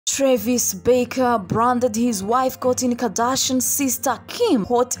Travis Barker branded his wife Kourtney Kardashian's sister Kim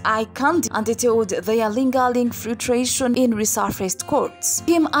hot eye candy and detailed their lingering filtration in resurfaced courts.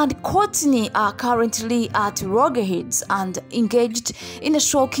 Kim and Kourtney are currently at loggerheads and engaged in a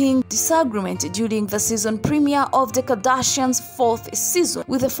shocking disagreement during the season premiere of the Kardashians' fourth season,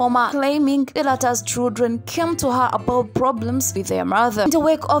 with the former claiming the latter's children came to her about problems with their mother. In the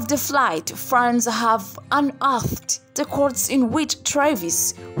wake of the flight, fans have unearthed the courts in which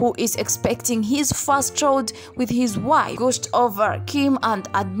Travis, who is expecting his first child with his wife, gushed over Kim and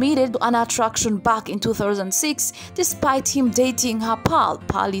admitted an attraction back in 2006 despite him dating her pal,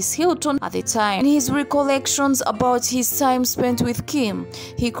 Paris Hilton, at the time. In his recollections about his time spent with Kim,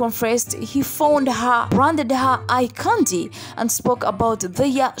 he confessed he found her, branded her eye candy, and spoke about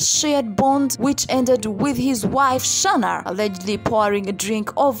their shared bond, which ended with his wife Shanna allegedly pouring a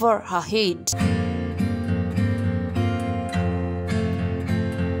drink over her head.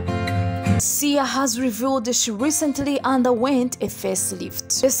 Sia has revealed she recently underwent a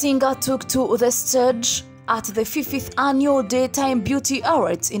facelift. The singer took to the stage at the 50th Annual Daytime Beauty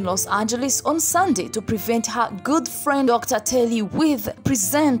Awards in Los Angeles on Sunday to present her good friend Dr. Telly with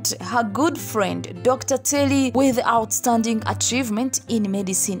Outstanding Achievement in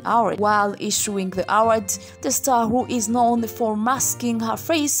Medicine Award. While issuing the award, the star, who is known for masking her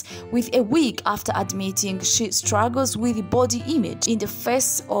face with a wig after admitting she struggles with body image in the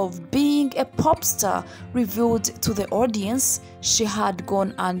face of being a pop star, revealed to the audience she had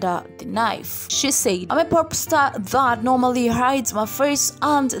gone under the knife. She said, "I'm a pop star that normally hides my face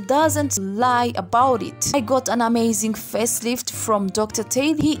and doesn't lie about it. I got an amazing facelift from Dr.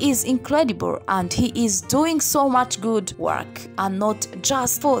 Telly. He is incredible and he is doing so much good work, and not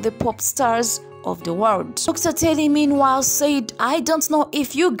just for the pop stars of the world." Dr. Telly meanwhile said, "I don't know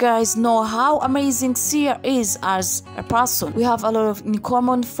if you guys know how amazing Sia is as a person. We have a lot of in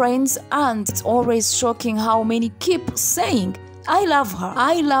common friends and it's always shocking how many keep saying, I love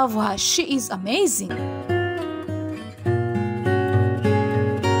her, she is amazing."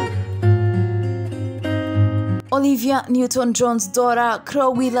 Olivia Newton-John's daughter,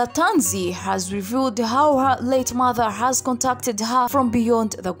 Chloe Latanzi, has revealed how her late mother has contacted her from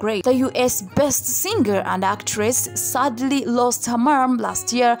beyond the grave. The US-based singer and actress sadly lost her mom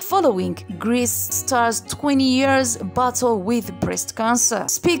last year following Grease star's 20 years battle with breast cancer.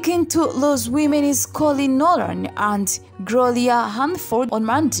 Speaking to those women is Colin Nolan and Gloria Hanford on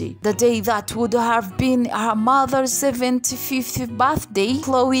Monday, the day that would have been her mother's 75th birthday.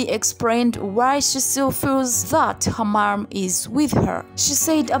 Chloe explained why she still feels that her mom is with her. She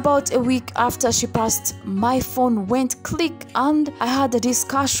said, "About a week after she passed, my phone went click and I had a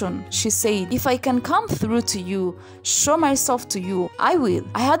discussion." She said, "If I can come through to you, show myself to you, I will.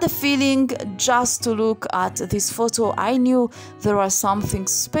 I had a feeling just to look at this photo. I knew there was something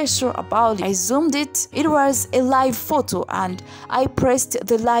special about it. I zoomed it. It was a live photo and I pressed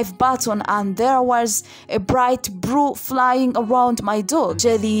the live button and there was a bright blue flying around my dog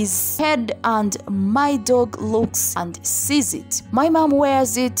Jelly's head, and my dog looks and sees it. My mom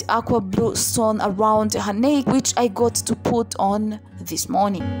wears it aqua blue stone around her neck, which I got to put on this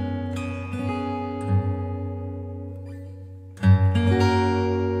morning."